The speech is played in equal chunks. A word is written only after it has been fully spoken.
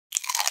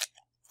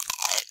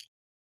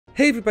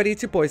Hey everybody,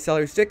 it's your boy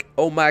Stick.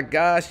 Oh my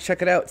gosh,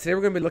 check it out. Today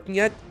we're going to be looking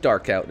at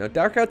Darkout. Now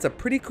Darkout's a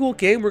pretty cool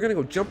game. We're going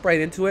to go jump right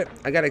into it.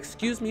 I got to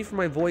excuse me for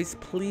my voice,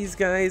 please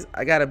guys.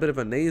 I got a bit of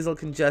a nasal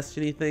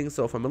congestion-y thing,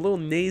 so if I'm a little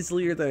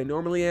nasalier than I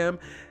normally am,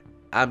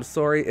 I'm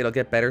sorry, it'll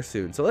get better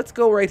soon. So let's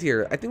go right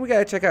here. I think we got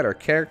to check out our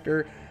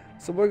character.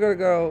 So we're going to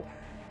go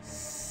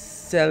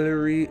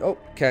celery. Oh,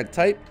 can't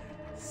type.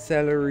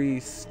 Celery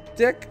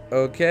stick.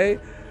 Okay.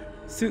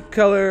 Suit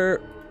color.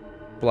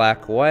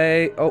 Black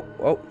white.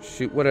 Oh,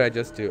 shoot. What did I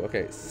just do?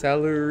 Okay.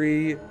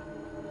 Celery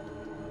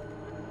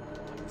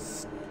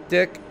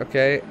stick.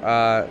 Okay.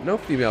 No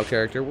female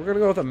character. We're going to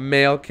go with a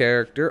male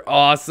character.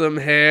 Awesome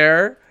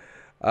hair.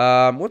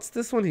 What's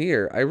this one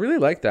here? I really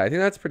like that. I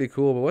think that's pretty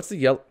cool. But what's the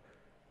yellow?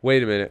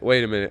 Wait a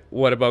minute.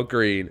 What about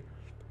green?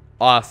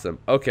 Awesome.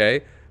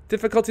 Okay.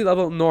 Difficulty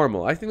level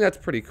normal. I think that's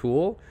pretty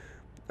cool.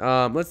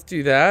 Let's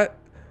do that.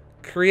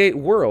 Create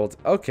world.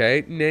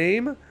 Okay.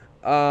 Name.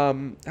 How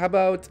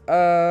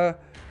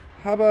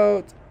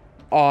about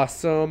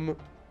awesome?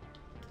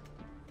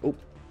 Oh,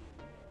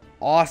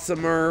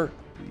 awesomer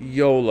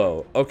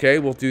YOLO. Okay,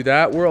 we'll do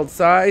that. World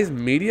size,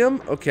 medium.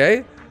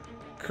 Okay.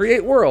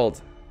 Create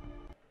world.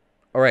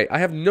 Alright, I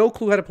have no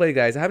clue how to play,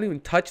 guys. I haven't even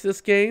touched this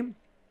game.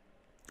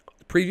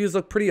 The previews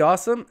look pretty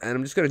awesome, and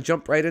I'm just going to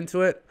jump right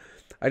into it.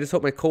 I just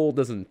hope my cold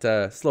doesn't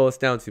slow us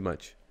down too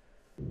much.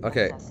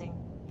 Okay.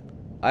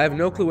 I have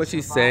no clue what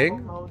she's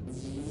saying.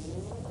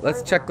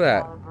 Let's check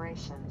that.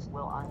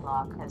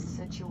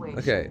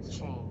 Okay.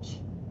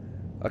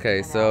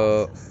 Okay,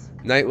 so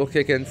night will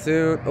kick in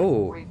soon.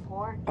 Oh.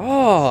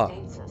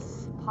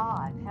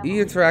 E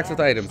interacts with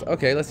items.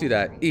 Okay, let's do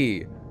that.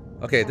 E.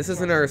 Okay, this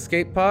isn't our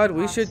escape pod.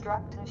 We should.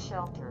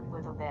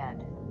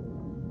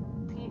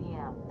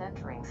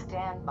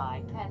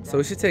 So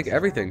we should take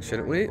everything,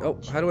 shouldn't we? Oh,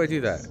 how do I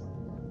do that?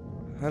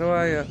 How do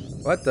I?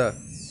 What the?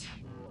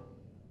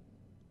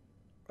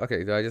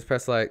 Okay, do I just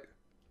press like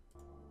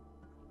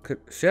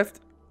shift?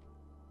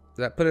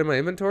 Did that put it in my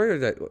inventory, or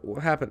did that,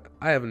 what happened?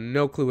 I have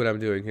no clue what I'm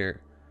doing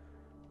here.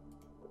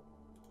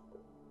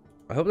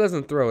 I hope it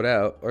doesn't throw it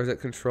out. Or is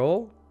it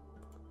control?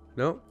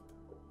 No.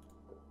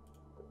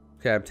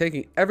 Okay, I'm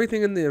taking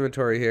everything in the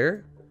inventory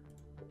here.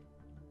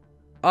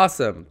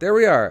 Awesome. There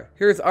we are.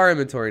 Here's our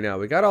inventory now.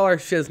 We got all our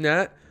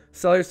shiznat.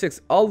 Celery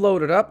sticks all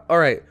loaded up.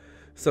 Alright.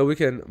 So we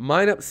can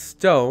mine up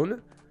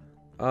stone.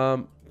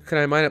 Can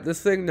I mine up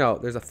this thing? No.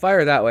 There's a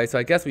fire that way, so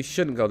I guess we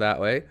shouldn't go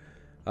that way.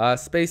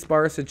 Space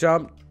bar is to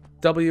jump.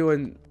 W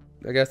and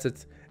I guess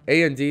it's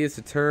A and D is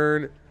to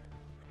turn.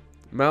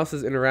 Mouse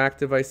is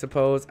interactive, I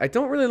suppose. I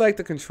don't really like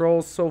the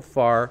controls so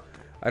far.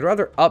 I'd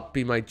rather up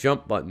be my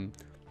jump button.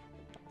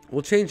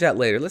 We'll change that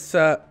later. Let's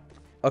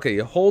okay,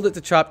 you hold it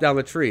to chop down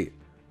the tree.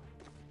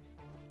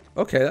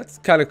 Okay, that's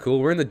kind of cool.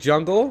 We're in the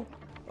jungle.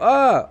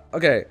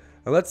 Okay.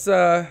 Now let's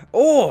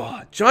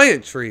oh,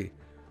 giant tree.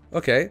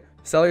 Okay.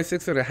 Celery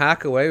sticks are gonna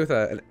hack away with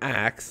an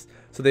axe.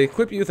 So they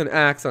equip you with an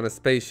axe on a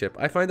spaceship.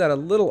 I find that a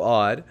little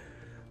odd.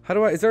 How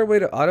do I, is there a way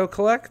to auto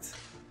collect?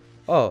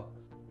 Oh.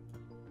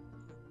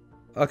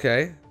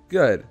 Okay,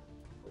 good.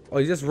 Oh,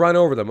 you just run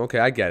over them. Okay,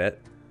 I get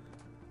it.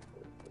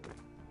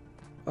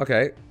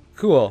 Okay,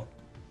 cool.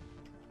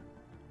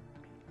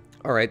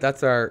 Alright,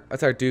 that's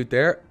our dude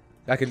there.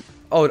 I can,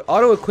 oh, it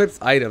auto equips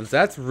items.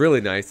 That's really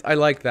nice. I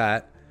like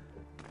that.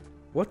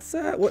 What's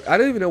that? What, I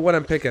don't even know what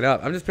I'm picking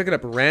up. I'm just picking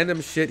up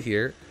random shit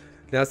here.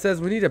 Now it says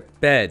we need a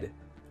bed.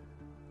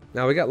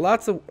 Now we got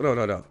lots of,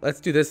 no. Let's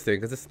do this thing,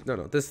 because this,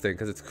 this thing,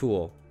 because it's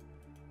cool.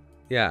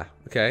 Yeah,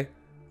 okay.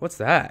 What's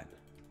that?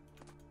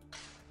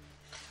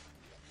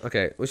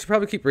 Okay, we should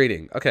probably keep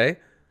reading. Okay.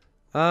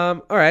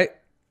 Alright.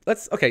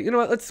 Okay, you know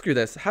what? Let's screw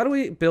this. How do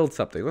we build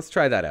something? Let's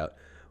try that out.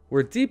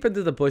 We're deep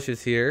into the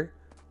bushes here.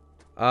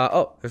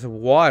 Oh, there's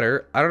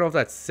water. I don't know if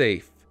that's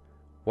safe.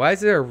 Why is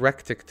there a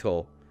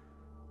rectangle?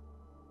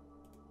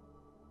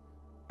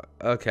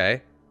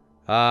 Okay.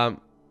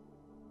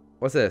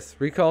 What's this?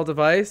 Recall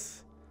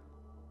device?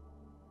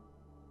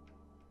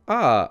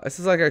 Ah, this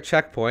is like our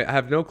checkpoint. I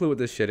have no clue what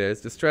this shit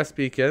is. Distress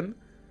beacon.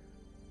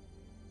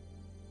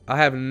 I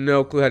have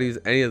no clue how to use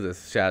any of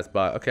this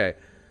Shazbot. Okay.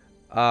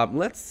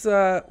 Let's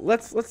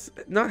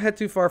not head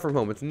too far from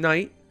home. It's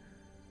night.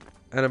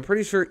 And I'm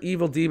pretty sure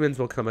evil demons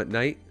will come at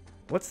night.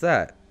 What's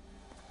that?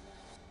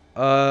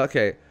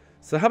 Okay.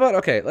 So how about,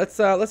 okay, let's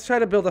try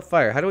to build a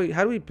fire. How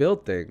do we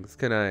build things?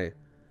 Can I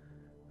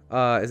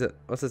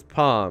what's this?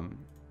 Palm.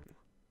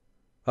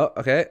 Oh,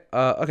 okay.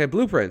 Okay,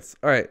 blueprints.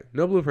 All right,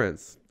 no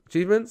blueprints.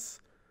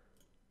 Achievements.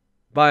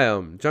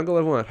 Biome. Jungle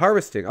level 1.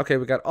 Harvesting. Okay,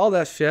 we got all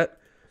that shit.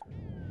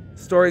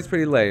 Story's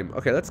pretty lame.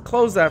 Okay, let's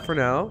close that for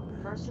now.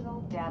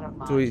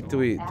 Do we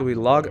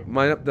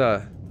mine up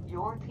the?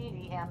 Your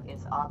PDM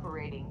is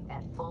operating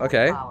at full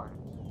power.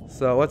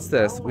 So what's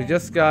this? We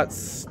just got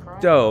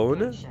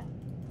stone.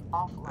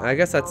 I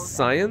guess that's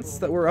science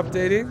that we're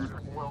updating.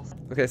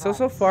 Okay,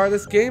 so far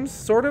this game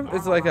sort of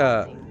is like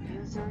a,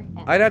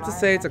 I'd have to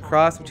say it's a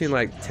cross between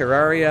like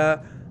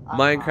Terraria,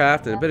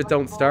 Minecraft, and a bit of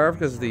Don't Starve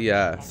because of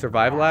the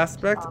survival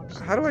aspect.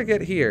 How do I get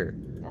here?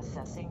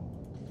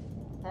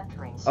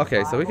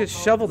 Okay, so we could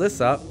shovel this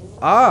up.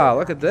 Ah,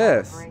 look at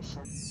this.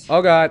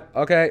 Oh god.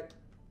 Okay.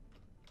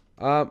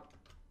 No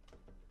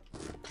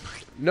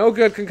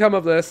good can come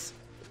of this.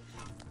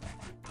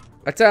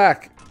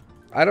 Attack.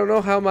 I don't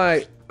know how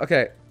my...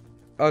 Okay.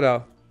 Oh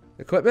no.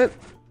 Equipment?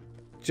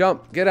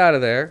 Jump. Get out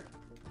of there.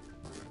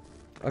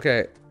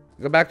 Okay.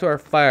 Go back to our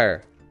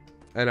fire.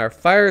 And our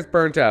fire is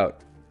burnt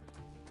out.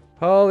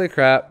 Holy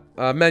crap.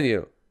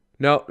 Menu.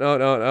 No, no,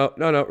 no, no,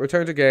 no, no.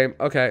 Return to game.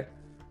 Okay.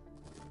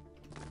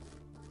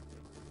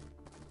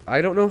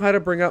 I don't know how to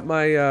bring up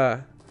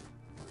my,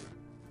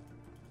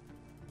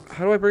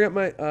 How do I bring up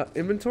my,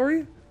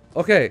 inventory?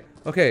 Okay.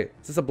 Okay.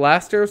 Is this a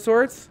blaster of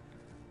sorts?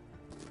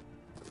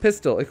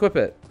 Pistol. Equip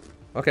it.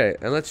 Okay.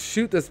 And let's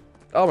shoot this.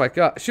 Oh my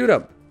god. Shoot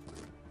him.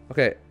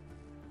 Okay.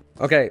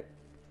 Okay.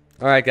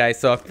 Alright, guys.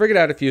 So I've figured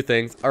out a few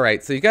things.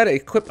 Alright. So you gotta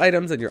equip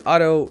items in your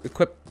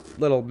auto-equip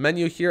little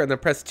menu here, and then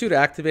press 2 to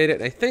activate it.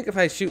 And I think if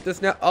I shoot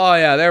this now... Oh,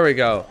 yeah. There we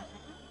go.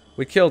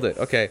 We killed it.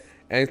 Okay.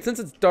 And since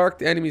it's dark,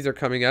 the enemies are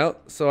coming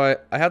out. So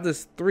I have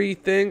this 3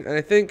 thing, and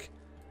I think...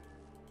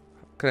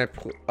 Can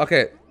I...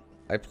 Okay.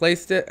 I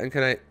placed it, and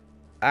can I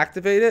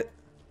activate it?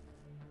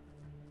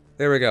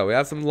 There we go. We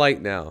have some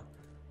light now.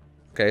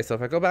 Okay, so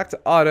if I go back to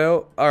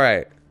auto...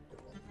 Alright.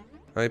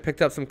 I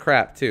picked up some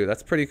crap, too.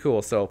 That's pretty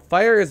cool. So,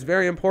 fire is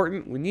very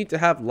important. We need to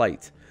have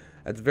light.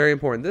 That's very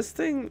important. This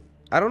thing...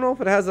 I don't know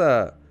if it has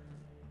a...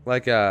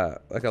 Like a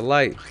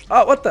light.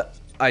 Oh, what the...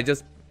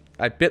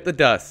 I bit the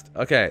dust.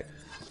 Okay.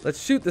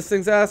 Let's shoot this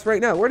thing's ass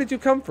right now. Where did you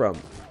come from?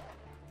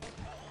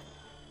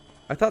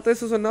 I thought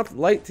this was enough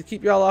light to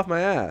keep y'all off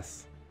my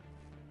ass.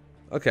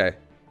 Okay.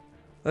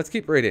 Let's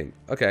keep reading.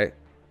 Okay.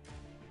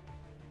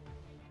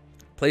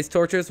 Place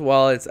torches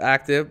while it's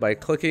active by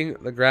clicking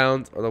the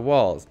ground or the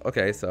walls.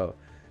 Okay, so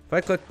if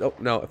I click... Oh,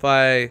 no. If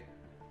I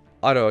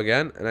auto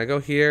again and I go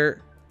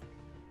here...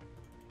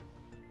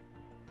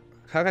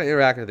 How can I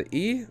interact with the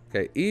E?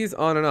 Okay, E's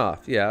on and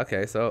off. Yeah,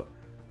 okay, so...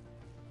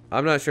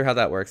 I'm not sure how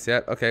that works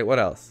yet. Okay, what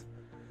else?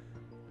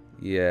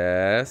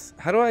 Yes.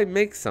 How do I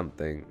make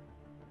something?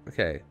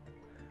 Okay.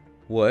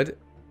 Wood.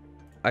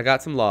 I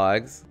got some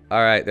logs.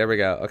 Alright, there we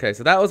go. Okay,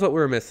 so that was what we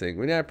were missing.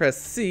 We now press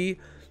C.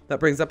 That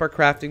brings up our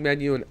crafting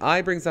menu, and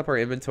I brings up our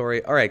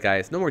inventory. Alright,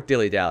 guys, no more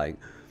dilly-dallying.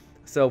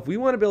 So if we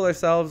want to build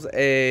ourselves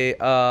a,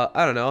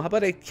 I don't know, how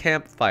about a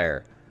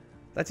campfire?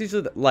 That's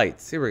usually the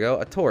lights. Here we go.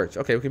 A torch.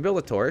 Okay, we can build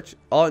a torch.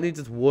 All it needs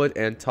is wood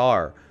and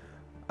tar.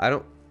 I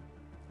don't...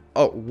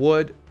 Oh,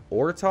 wood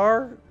or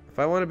tar? If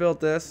I want to build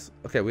this...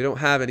 Okay, we don't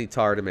have any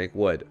tar to make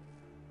wood.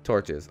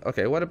 Torches.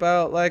 Okay, what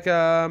about, like,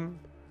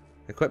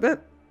 equipment?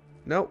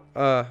 Nope.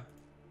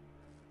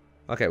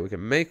 Okay, we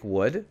can make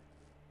wood.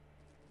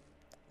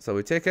 So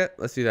we take it.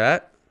 Let's do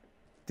that.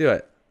 Do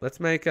it. Let's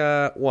make,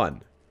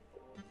 1.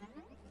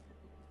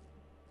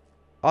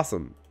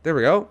 Awesome. There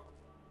we go.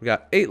 We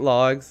got 8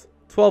 logs.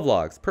 12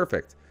 logs.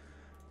 Perfect.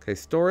 Okay,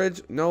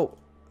 storage. Nope.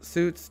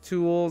 Suits,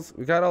 tools.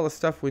 We got all the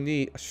stuff we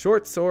need. A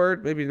short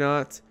sword. Maybe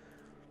not.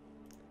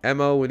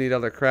 Ammo. We need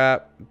other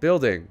crap.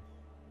 Building.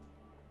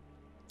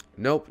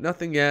 Nope.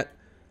 Nothing yet.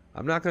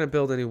 I'm not going to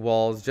build any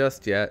walls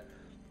just yet.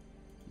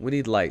 We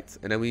need lights.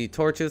 And then we need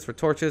torches. For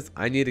torches,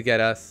 I need to get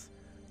us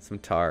some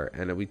tar.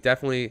 And we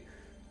definitely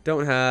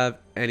don't have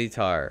any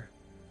tar.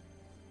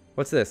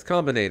 What's this?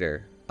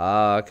 Combinator.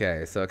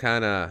 Okay, so it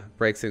kind of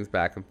breaks things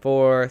back and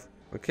forth.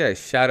 Okay,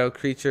 shadow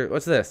creature.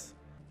 What's this?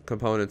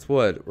 Components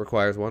wood.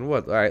 Requires 1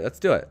 wood. Alright, let's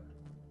do it.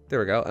 There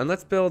we go. And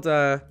let's build,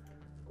 we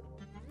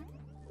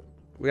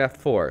got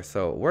 4.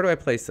 So where do I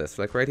place this?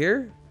 Like right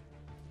here?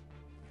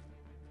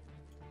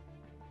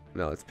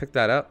 No, let's pick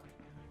that up.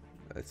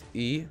 That's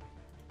E. How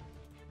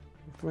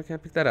come I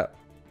can't pick that up?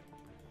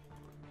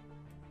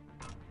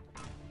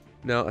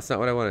 No, that's not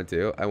what I want to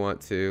do. I want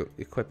to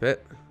equip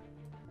it.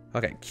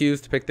 Okay,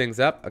 Q's to pick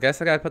things up. I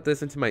guess I gotta put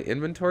this into my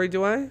inventory,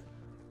 do I?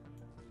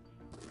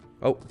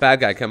 Oh, bad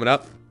guy coming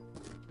up.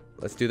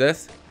 Let's do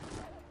this.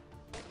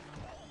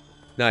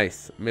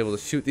 Nice. I'm able to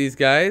shoot these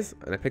guys.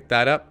 And I picked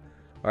that up.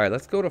 Alright,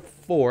 let's go to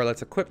 4.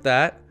 Let's equip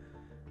that.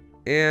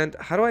 And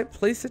how do I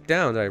place it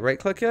down? Did I right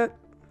click it?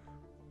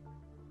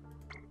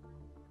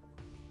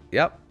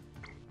 Yep.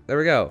 There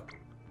we go.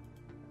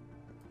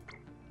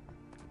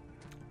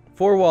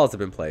 4 walls have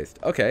been placed.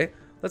 Okay.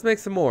 Let's make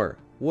some more.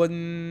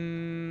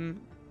 Wooden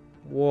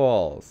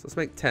walls. Let's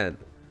make 10.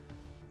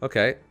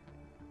 Okay.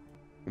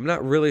 I'm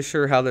not really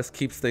sure how this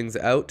keeps things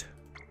out.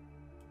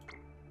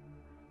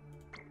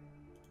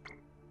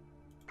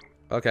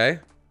 Okay.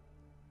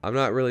 I'm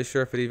not really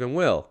sure if it even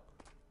will.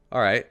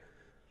 Alright.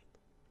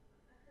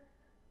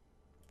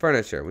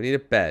 Furniture. We need a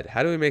bed.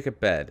 How do we make a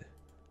bed?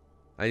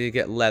 I need to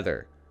get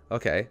leather.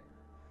 Okay.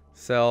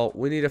 So,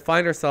 we need to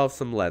find ourselves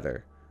some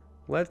leather.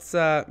 Let's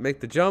make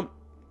the jump.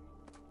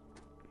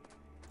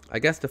 I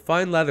guess to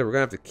find leather, we're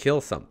going to have to kill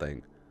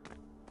something.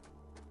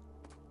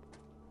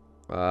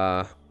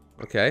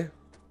 Okay.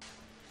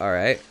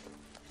 Alright.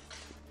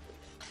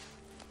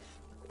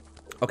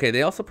 Okay,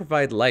 they also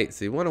provide light.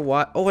 So you want to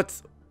watch... Oh,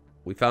 it's...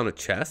 We found a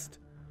chest.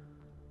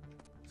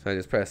 So I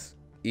just press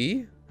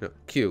E? No,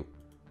 Q.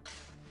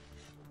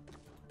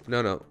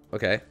 No.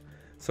 Okay.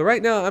 So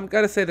right now, I'm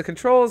going to say the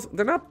controls,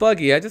 they're not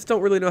buggy. I just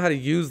don't really know how to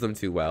use them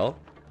too well.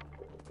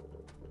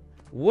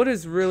 Wood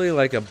is really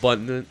like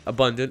abundant.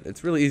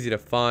 It's really easy to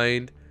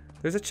find.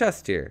 There's a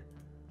chest here.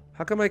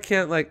 How come I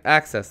can't like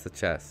access the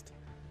chest?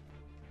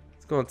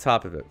 Let's go on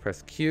top of it.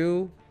 Press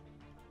Q.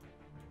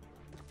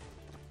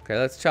 Okay,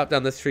 let's chop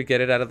down this tree,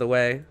 get it out of the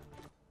way.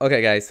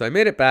 Okay, guys, so I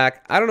made it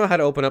back. I don't know how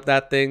to open up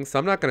that thing, so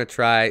I'm not going to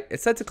try. It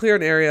said to clear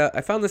an area.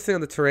 I found this thing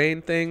on the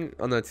terrain thing,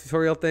 on the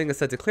tutorial thing. It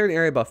said to clear an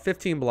area about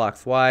 15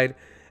 blocks wide,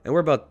 and we're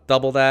about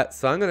double that.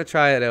 So I'm going to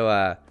try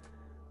to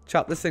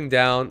chop this thing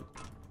down.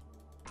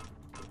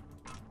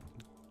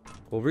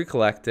 We'll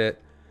recollect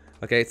it.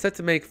 Okay, it's set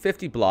to make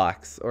 50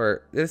 blocks.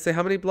 Or did it say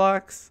how many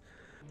blocks?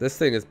 This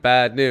thing is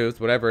bad news,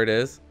 whatever it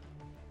is.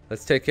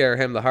 Let's take care of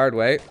him the hard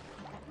way.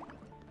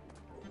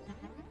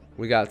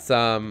 We got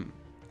some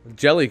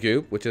jelly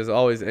goop, which is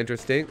always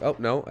interesting. Oh,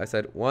 no, I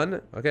said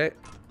 1. Okay.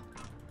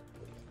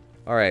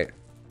 Alright.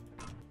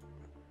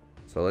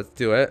 So let's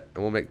do it.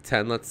 And we'll make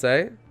 10, let's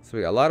say. So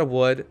we got a lot of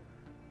wood.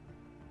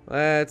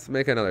 Let's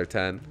make another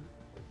 10.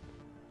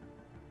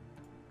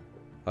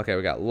 Okay,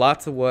 we got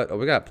lots of wood. Oh,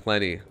 we got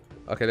plenty.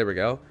 Okay, there we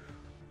go.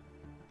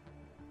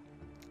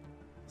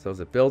 So is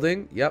it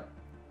building? Yep.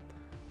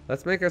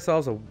 Let's make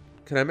ourselves a...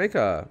 Can I make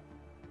a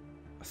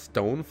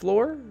stone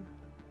floor?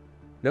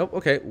 Nope.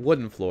 Okay,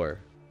 wooden floor.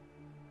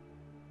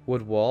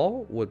 Wood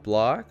wall, wood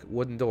block,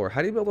 wooden door.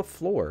 How do you build a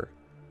floor?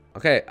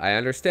 Okay, I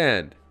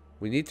understand.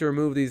 We need to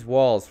remove these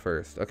walls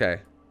first.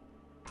 Okay.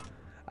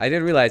 I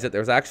didn't realize that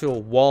there was an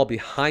actual wall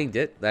behind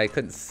it that I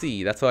couldn't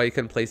see. That's why you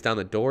couldn't place down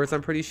the doors,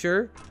 I'm pretty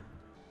sure.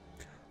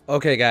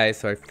 Okay, guys,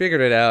 so I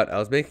figured it out. I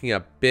was making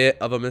a bit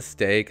of a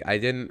mistake. I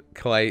didn't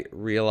quite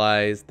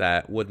realize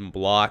that wooden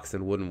blocks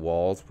and wooden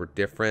walls were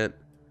different.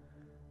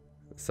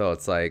 So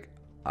it's like,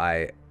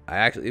 I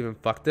actually even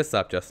fucked this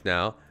up just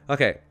now.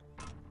 Okay.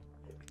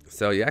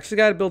 So you actually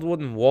got to build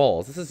wooden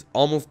walls. This is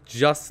almost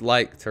just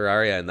like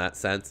Terraria in that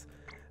sense.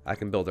 I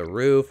can build a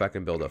roof. I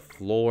can build a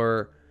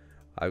floor.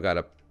 I've got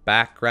a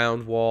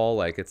background wall.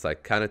 Like, it's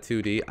like kind of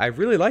 2D. I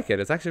really like it.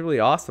 It's actually really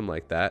awesome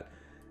like that.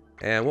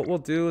 And what we'll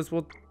do is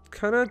we'll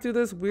kind of do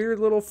this weird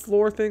little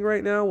floor thing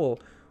right now.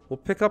 We'll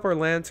pick up our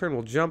lantern.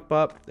 We'll jump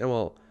up and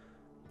we'll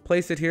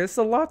place it here. It's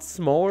a lot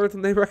smaller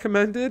than they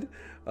recommended.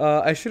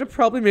 I should have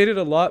probably made it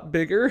a lot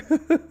bigger.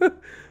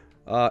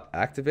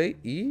 Activate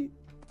E.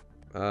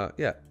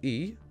 Yeah,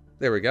 E.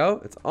 There we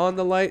go. It's on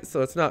the light,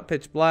 so it's not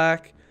pitch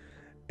black.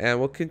 And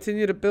we'll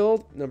continue to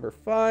build number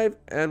 5,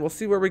 and we'll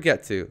see where we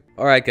get to.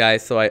 All right,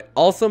 guys. So I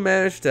also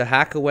managed to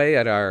hack away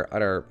at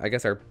our I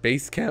guess our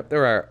base camp.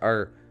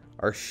 There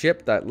our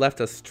ship that left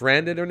us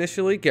stranded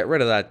initially. Get rid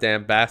of that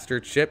damn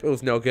bastard ship. It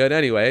was no good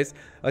anyways.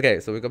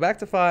 Okay, so we go back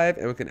to 5,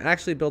 and we can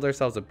actually build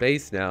ourselves a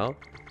base now.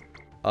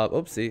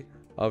 Oopsie.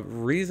 Of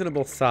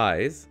reasonable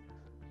size.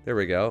 There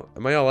we go.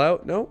 Am I all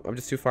out? No, I'm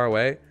just too far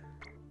away.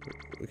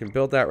 We can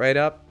build that right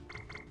up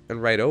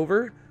and right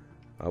over.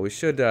 We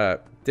should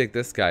dig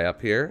this guy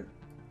up here.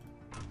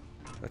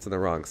 That's in the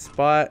wrong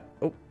spot.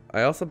 Oh,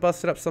 I also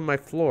busted up some of my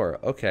floor.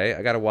 Okay,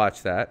 I gotta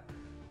watch that.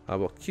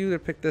 We'll Q to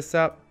pick this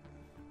up.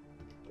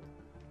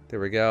 There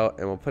we go.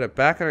 And we'll put it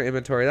back in our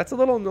inventory. That's a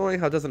little annoying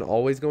how it doesn't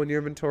always go in your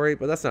inventory,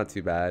 but that's not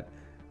too bad.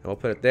 And we'll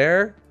put it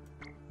there,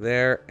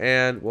 there,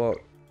 and well,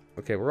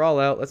 okay, we're all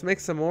out. Let's make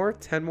some more,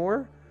 10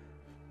 more.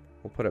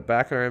 We'll put it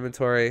back in our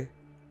inventory.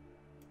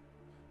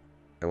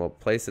 And we'll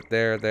place it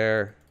there,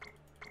 there.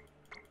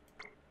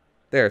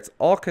 There, it's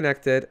all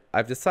connected.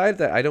 I've decided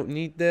that I don't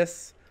need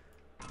this.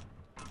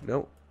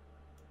 Nope.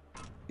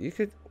 You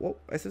could, well,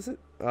 is this it?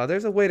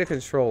 There's a way to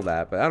control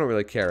that, but I don't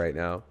really care right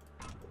now.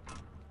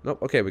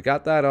 Nope. Okay, we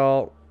got that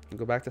all. We'll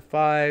go back to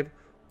 5.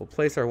 We'll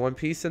place our one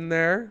piece in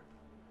there.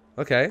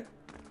 Okay.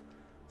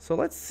 So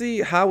let's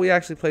see how we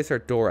actually place our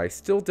door. I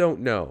still don't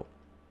know.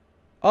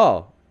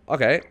 Oh,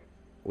 okay.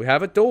 We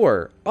have a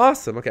door.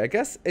 Awesome. Okay, I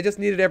guess it just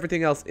needed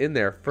everything else in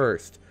there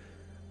first.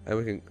 And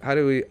we can, how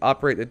do we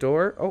operate the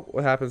door? Oh,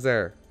 what happens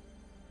there?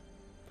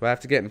 Do I have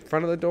to get in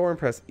front of the door and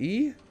press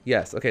E?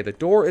 Yes. Okay, the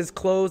door is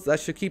closed. That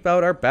should keep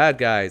out our bad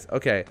guys.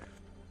 Okay.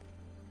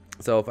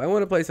 So if I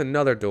want to place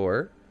another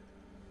door,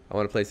 I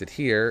want to place it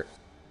here.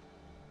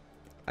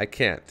 I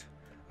can't.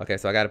 Okay,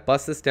 so I got to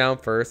bust this down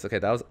first. Okay,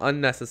 that was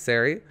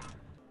unnecessary.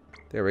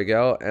 There we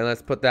go. And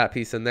let's put that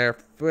piece in there.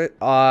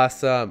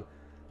 Awesome.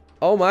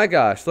 Oh my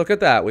gosh, look at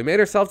that. We made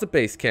ourselves a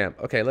base camp.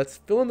 Okay, let's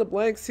fill in the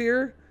blanks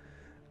here.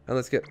 And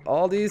let's get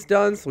all these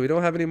done so we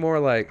don't have any more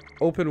like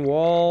open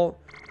wall.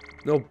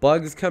 No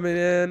bugs coming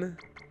in.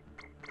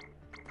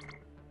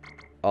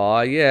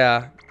 Oh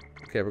yeah.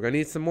 Okay, we're gonna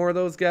need some more of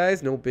those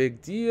guys. No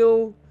big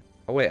deal.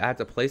 Oh wait, I have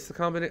to place the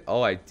combinator.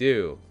 Oh, I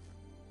do.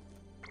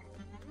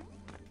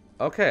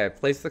 Okay, I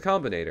placed the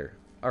combinator.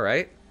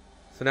 Alright.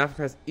 So now if I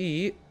press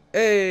E.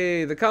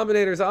 Hey, the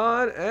combinator's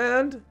on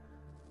and...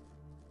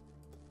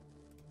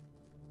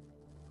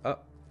 Oh,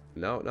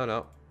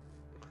 no.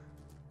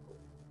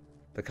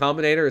 The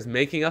combinator is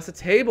making us a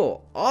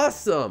table.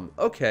 Awesome.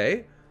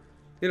 Okay.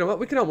 You know what?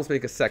 We can almost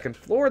make a second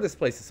floor. This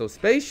place is so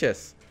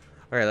spacious.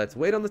 All right, let's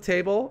wait on the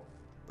table.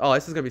 Oh,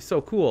 this is going to be so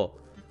cool.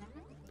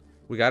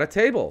 We got a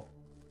table.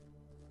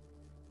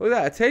 Look at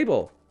that, a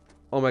table.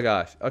 Oh my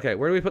gosh. Okay,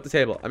 where do we put the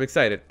table? I'm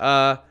excited.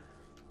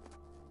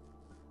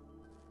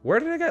 Where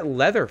did I get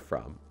leather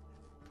from?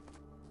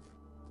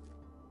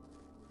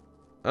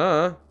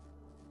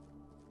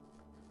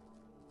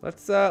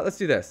 Let's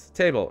do this.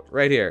 Table,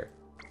 right here.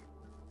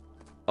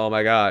 Oh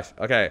my gosh.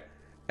 Okay.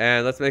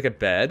 And let's make a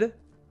bed.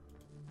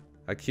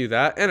 I cue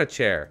that. And a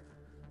chair.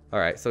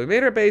 Alright, so we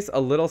made our base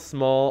a little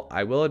small,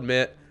 I will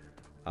admit.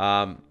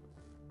 It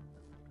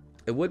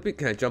would be...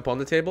 Can I jump on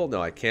the table?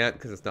 No, I can't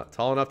because it's not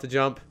tall enough to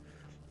jump.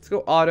 Let's go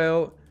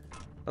auto.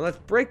 And let's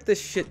break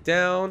this shit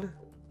down.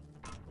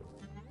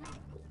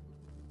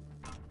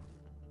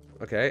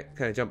 Okay,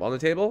 can I jump on the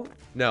table?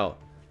 No.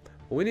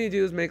 What we need to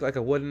do is make like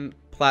a wooden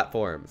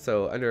platform.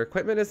 So under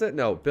equipment, is it?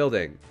 No,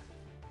 building.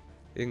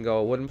 You can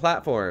go wooden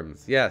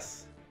platforms.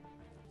 Yes.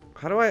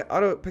 How do I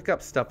auto pick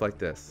up stuff like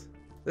this?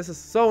 This is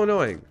so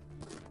annoying.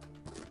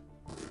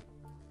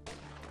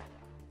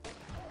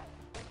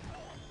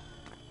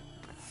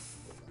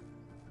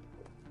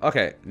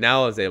 Okay,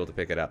 now I was able to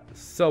pick it up.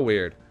 So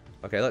weird.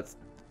 Okay, let's...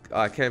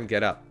 I can't even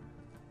get up.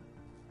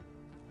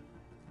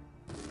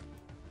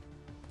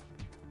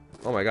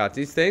 Oh my god,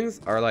 these things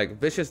are like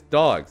vicious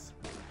dogs.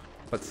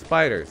 But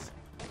spiders.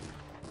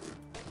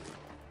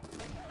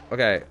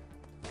 Okay.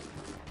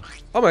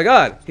 Oh my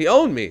god, he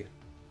owned me.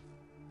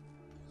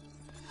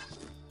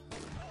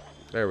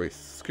 There, we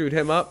screwed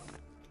him up.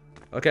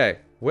 Okay,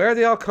 where are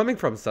they all coming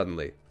from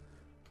suddenly?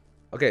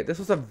 Okay, this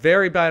was a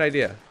very bad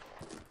idea.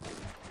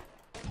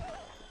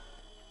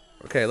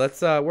 Okay,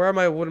 let's, where are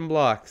my wooden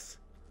blocks?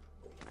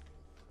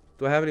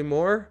 Do I have any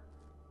more?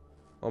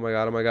 Oh my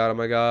god, oh my god, oh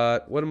my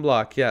god. Wooden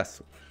block,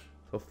 yes.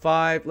 So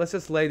 5, let's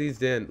just lay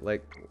these in,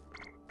 like,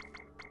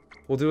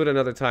 we'll do it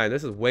another time.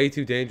 This is way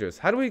too dangerous.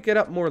 How do we get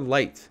up more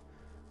light?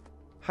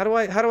 How do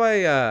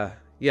I,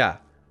 yeah.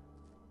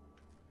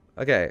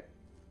 Okay.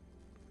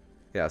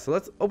 Yeah, so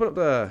let's open up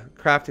the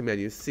crafting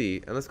menu,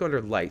 C, and let's go under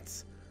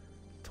lights.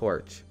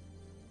 Torch.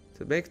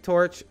 To make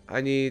torch, I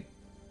need,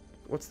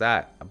 what's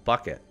that? A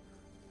bucket.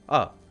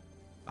 Oh,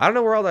 I don't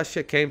know where all that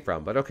shit came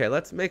from, but okay,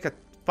 let's make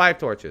 5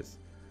 torches.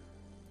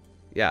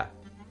 Yeah.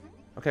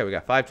 Okay, we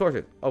got 5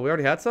 torches. Oh, we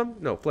already had some?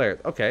 No, flares.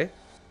 Okay.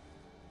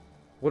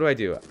 What do I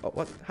do? Oh,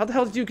 what? How the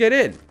hell did you get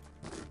in?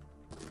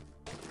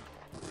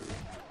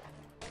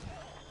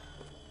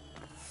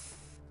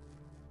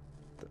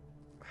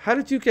 How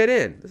did you get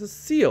in? This is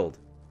sealed.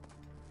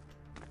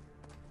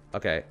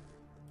 Okay.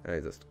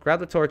 Alright, just grab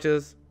the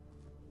torches.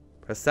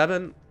 Press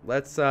 7.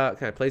 Let's, can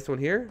I place one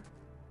here?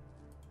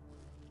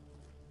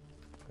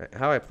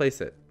 How do I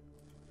place it?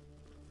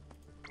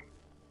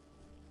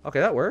 Okay,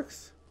 that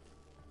works.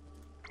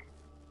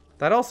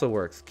 That also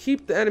works.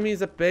 Keep the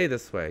enemies at bay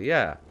this way.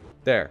 Yeah.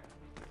 There.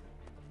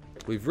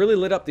 We've really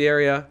lit up the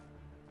area.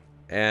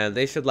 And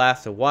they should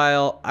last a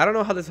while. I don't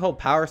know how this whole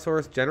power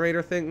source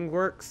generator thing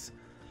works.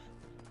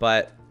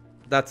 But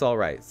that's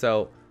alright.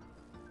 So,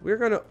 we're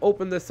going to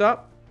open this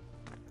up.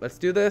 Let's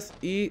do this.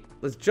 E.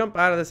 Let's jump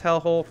out of this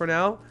hellhole for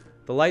now.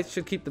 The lights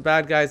should keep the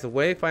bad guys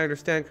away, if I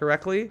understand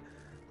correctly.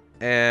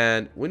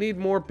 And we need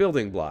more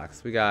building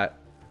blocks. We got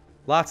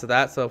lots of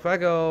that. So if I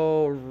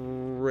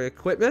go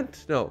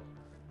equipment, no,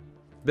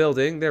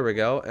 building, there we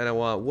go. And I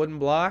want wooden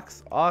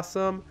blocks.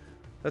 Awesome.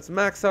 Let's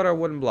max out our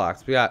wooden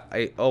blocks. We got,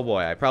 oh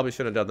boy, I probably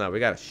shouldn't have done that. We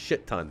got a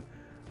shit ton.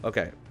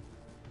 Okay.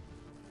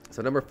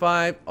 So number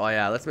 5. Oh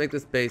yeah, let's make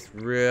this base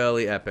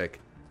really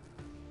epic.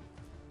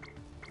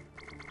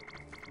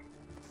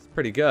 It's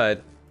pretty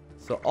good.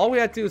 So all we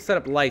have to do is set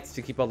up lights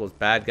to keep all those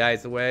bad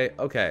guys away.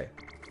 Okay.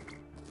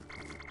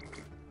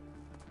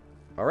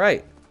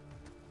 Alright.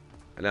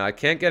 And now I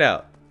can't get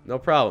out. No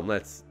problem.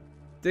 Let's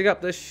dig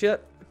up this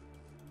shit.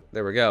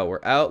 There we go.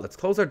 We're out. Let's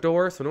close our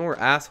door so no more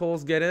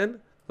assholes get in.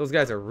 Those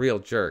guys are real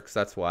jerks.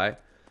 That's why.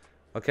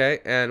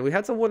 Okay. And we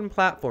had some wooden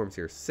platforms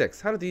here.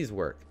 6. How do these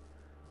work?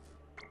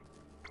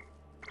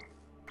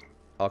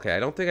 Okay. I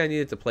don't think I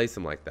needed to place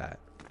them like that.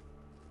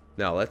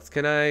 No. Let's...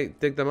 Can I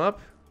dig them up?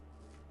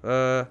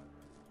 Yeah.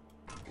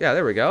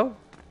 There we go.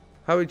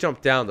 How do we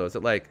jump down though? Is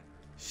it like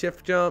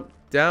shift jump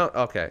down?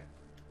 Okay.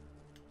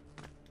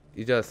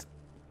 You just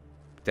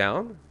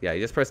down? Yeah, you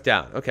just press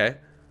down. Okay.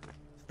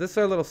 So this is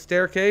our little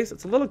staircase.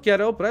 It's a little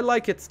ghetto, but I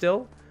like it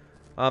still.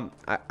 I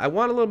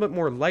want a little bit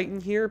more light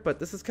in here, but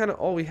this is kind of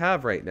all we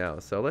have right now.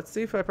 So let's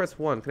see if I press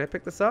 1. Can I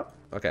pick this up?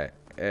 Okay.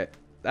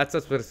 That's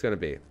just what it's going to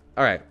be.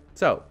 All right.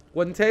 So,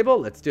 wooden table.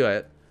 Let's do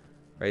it.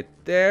 Right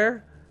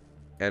there.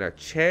 And our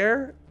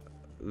chair.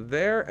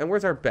 There. And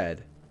where's our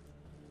bed?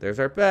 There's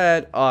our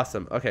bed.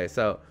 Awesome. Okay,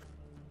 so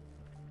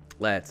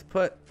let's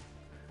put...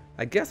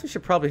 I guess we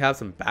should probably have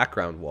some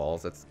background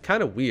walls. That's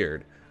kind of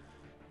weird.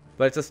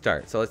 But it's a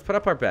start. So let's put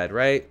up our bed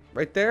right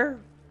there.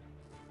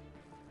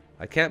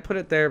 I can't put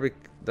it there because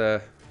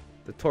the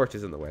torch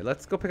is in the way.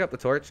 Let's go pick up the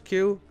torch.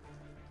 Q.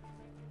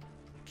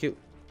 Q.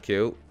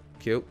 Q.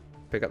 Q.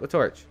 Pick up the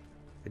torch.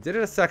 I did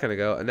it a second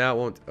ago and now it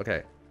won't.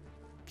 Okay.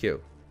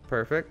 Q.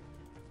 Perfect.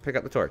 Pick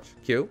up the torch.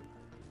 Q.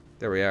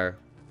 There we are.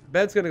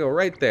 Bed's going to go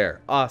right there.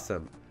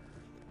 Awesome.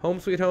 Home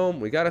sweet home.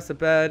 We got us a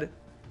bed.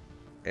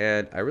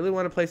 And I really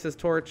want to place this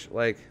torch,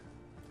 like,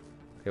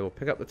 okay, we'll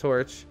pick up the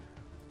torch,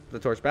 put the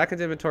torch back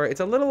into inventory.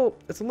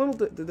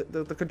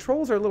 The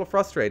controls are a little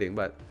frustrating,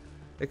 but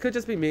It could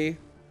just be me.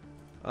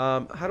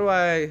 How do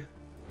I...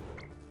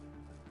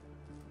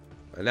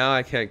 Now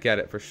I can't get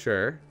it for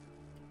sure.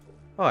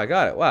 Oh, I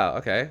got it. Wow,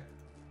 okay.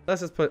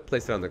 Let's just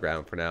place it on the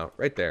ground for now.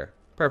 Right there.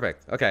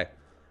 Perfect. Okay.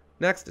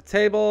 Next, a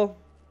table.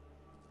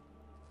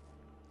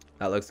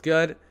 That looks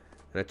good.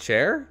 And a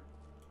chair.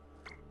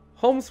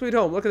 Home sweet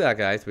home. Look at that,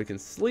 guys. We can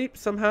sleep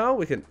somehow.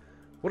 We can...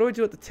 What do we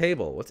do at the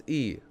table? What's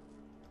E?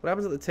 What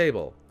happens at the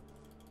table?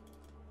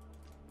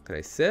 Can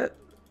I sit?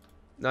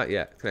 Not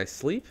yet. Can I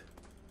sleep?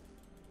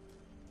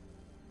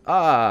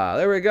 Ah,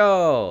 there we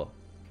go.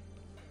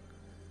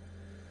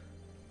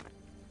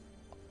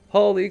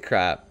 Holy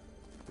crap.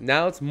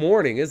 Now it's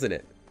morning, isn't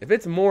it? If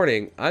it's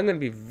morning, I'm going to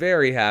be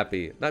very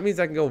happy. That means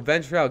I can go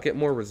venture out, get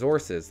more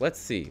resources. Let's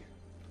see.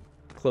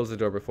 Close the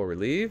door before we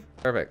leave.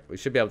 Perfect. We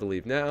should be able to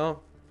leave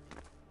now.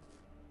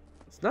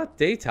 It's not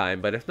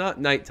daytime, but it's not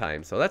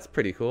nighttime, so that's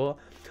pretty cool.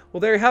 Well,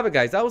 there you have it,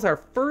 guys. That was our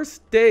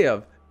first day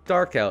of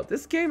Darkout.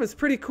 This game is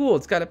pretty cool.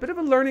 It's got a bit of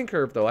a learning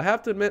curve, though. I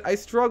have to admit, I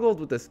struggled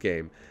with this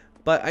game.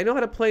 But I know how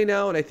to play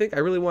now, and I think I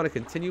really want to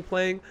continue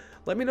playing.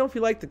 Let me know if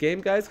you like the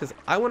game, guys, because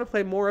I want to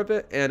play more of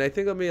it, and I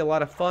think it'll be a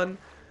lot of fun.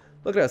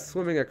 Look at us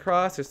swimming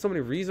across. There's so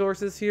many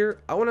resources here.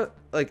 I want to,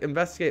 like,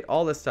 investigate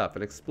all this stuff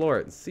and explore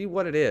it and see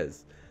what it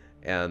is.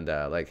 And,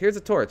 like, here's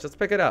a torch. Let's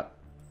pick it up.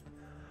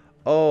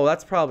 Oh,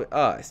 that's probably...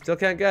 I still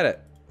can't get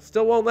it.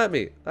 Still won't let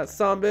me. That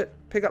sombit.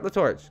 Pick up the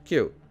torch.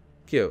 Q.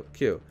 Q.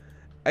 Q.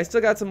 I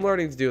still got some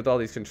learning to do with all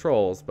these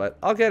controls, but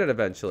I'll get it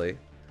eventually.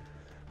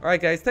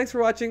 Alright, guys. Thanks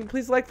for watching.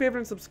 Please like, favorite,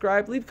 and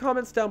subscribe. Leave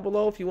comments down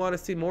below if you want to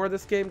see more of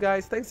this game,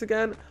 guys. Thanks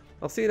again.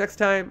 I'll see you next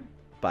time.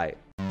 Bye.